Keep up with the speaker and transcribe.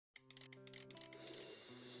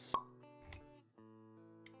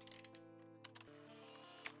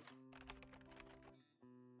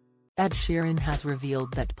Ed Sheeran has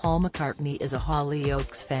revealed that Paul McCartney is a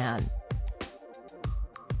Hollyoaks fan.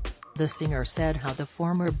 The singer said how the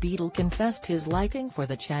former Beatle confessed his liking for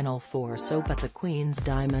the Channel 4 soap at the Queen's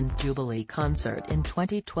Diamond Jubilee concert in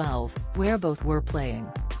 2012, where both were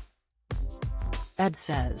playing. Ed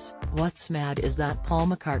says, "What's mad is that Paul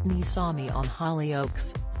McCartney saw me on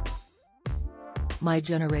Hollyoaks. My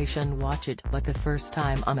generation watch it, but the first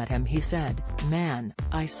time I met him he said, 'Man,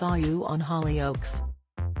 I saw you on Hollyoaks.'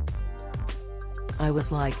 I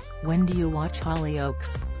was like, 'When do you watch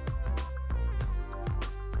Hollyoaks?'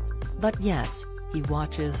 But yes, he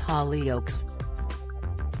watches Hollyoaks."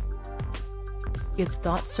 It's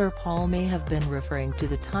thought Sir Paul may have been referring to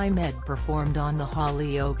the time Ed performed on the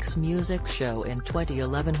Hollyoaks music show in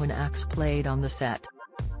 2011 when acts played on the set.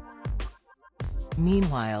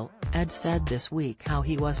 Meanwhile, Ed said this week how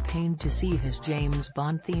he was pained to see his James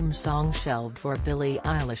Bond theme song shelved for Billie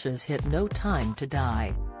Eilish's hit No Time to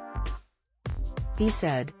Die. He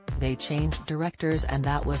said, "They changed directors and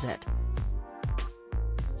that was it.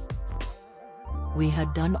 We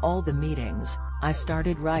had done all the meetings, I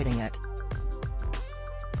started writing it."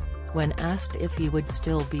 When asked if he would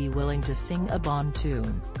still be willing to sing a Bond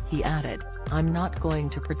tune, he added, "I'm not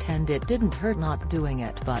going to pretend it didn't hurt not doing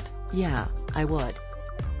it, but, yeah, I would.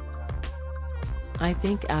 I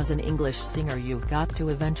think as an English singer you've got to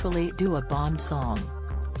eventually do a Bond song."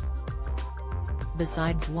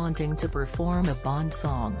 Besides wanting to perform a Bond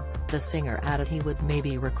song, the singer added he would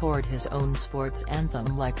maybe record his own sports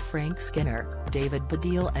anthem like Frank Skinner, David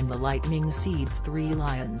Baddiel and the Lightning Seeds' Three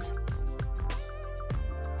Lions.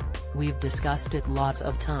 "We've discussed it lots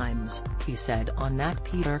of times," he said on that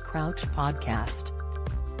Peter Crouch podcast.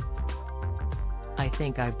 "I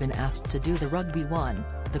think I've been asked to do the rugby one,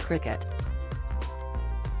 the cricket.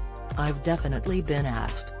 I've definitely been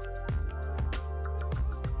asked."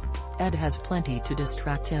 Ed has plenty to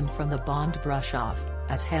distract him from the Bond brush-off,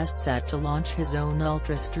 as he's set to launch his own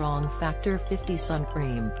ultra-strong Factor 50 sun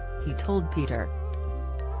cream, he told Peter.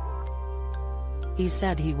 He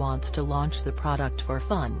said he wants to launch the product for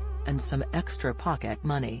fun, and some extra pocket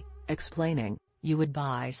money, explaining, "You would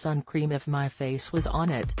buy sun cream if my face was on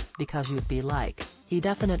it, because you'd be like, he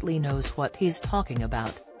definitely knows what he's talking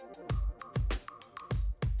about.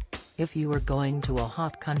 If you were going to a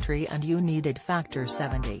hot country and you needed Factor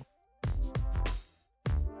 70.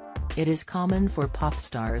 It is common for pop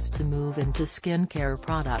stars to move into skincare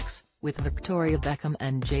products, with Victoria Beckham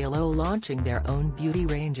and J.Lo launching their own beauty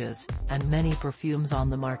ranges, and many perfumes on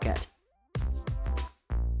the market."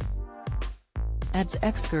 Ed's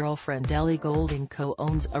ex-girlfriend Ellie Goulding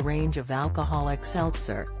co-owns a range of alcoholic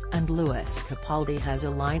seltzer, and Louis Capaldi has a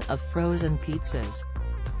line of frozen pizzas.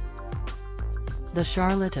 The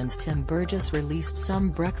Charlatans' Tim Burgess released some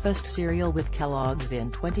breakfast cereal with Kellogg's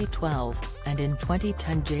in 2012, and in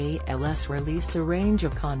 2010 JLS released a range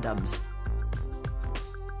of condoms.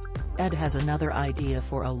 Ed has another idea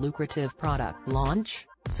for a lucrative product launch,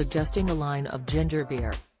 suggesting a line of ginger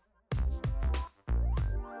beer.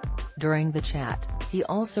 During the chat, he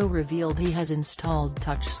also revealed he has installed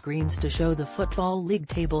touchscreens to show the Football League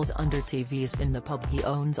tables under TVs in the pub he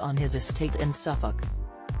owns on his estate in Suffolk.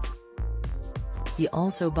 He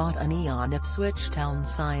also bought a neon Ipswich Town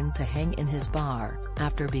sign to hang in his bar,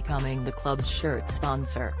 after becoming the club's shirt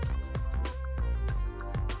sponsor.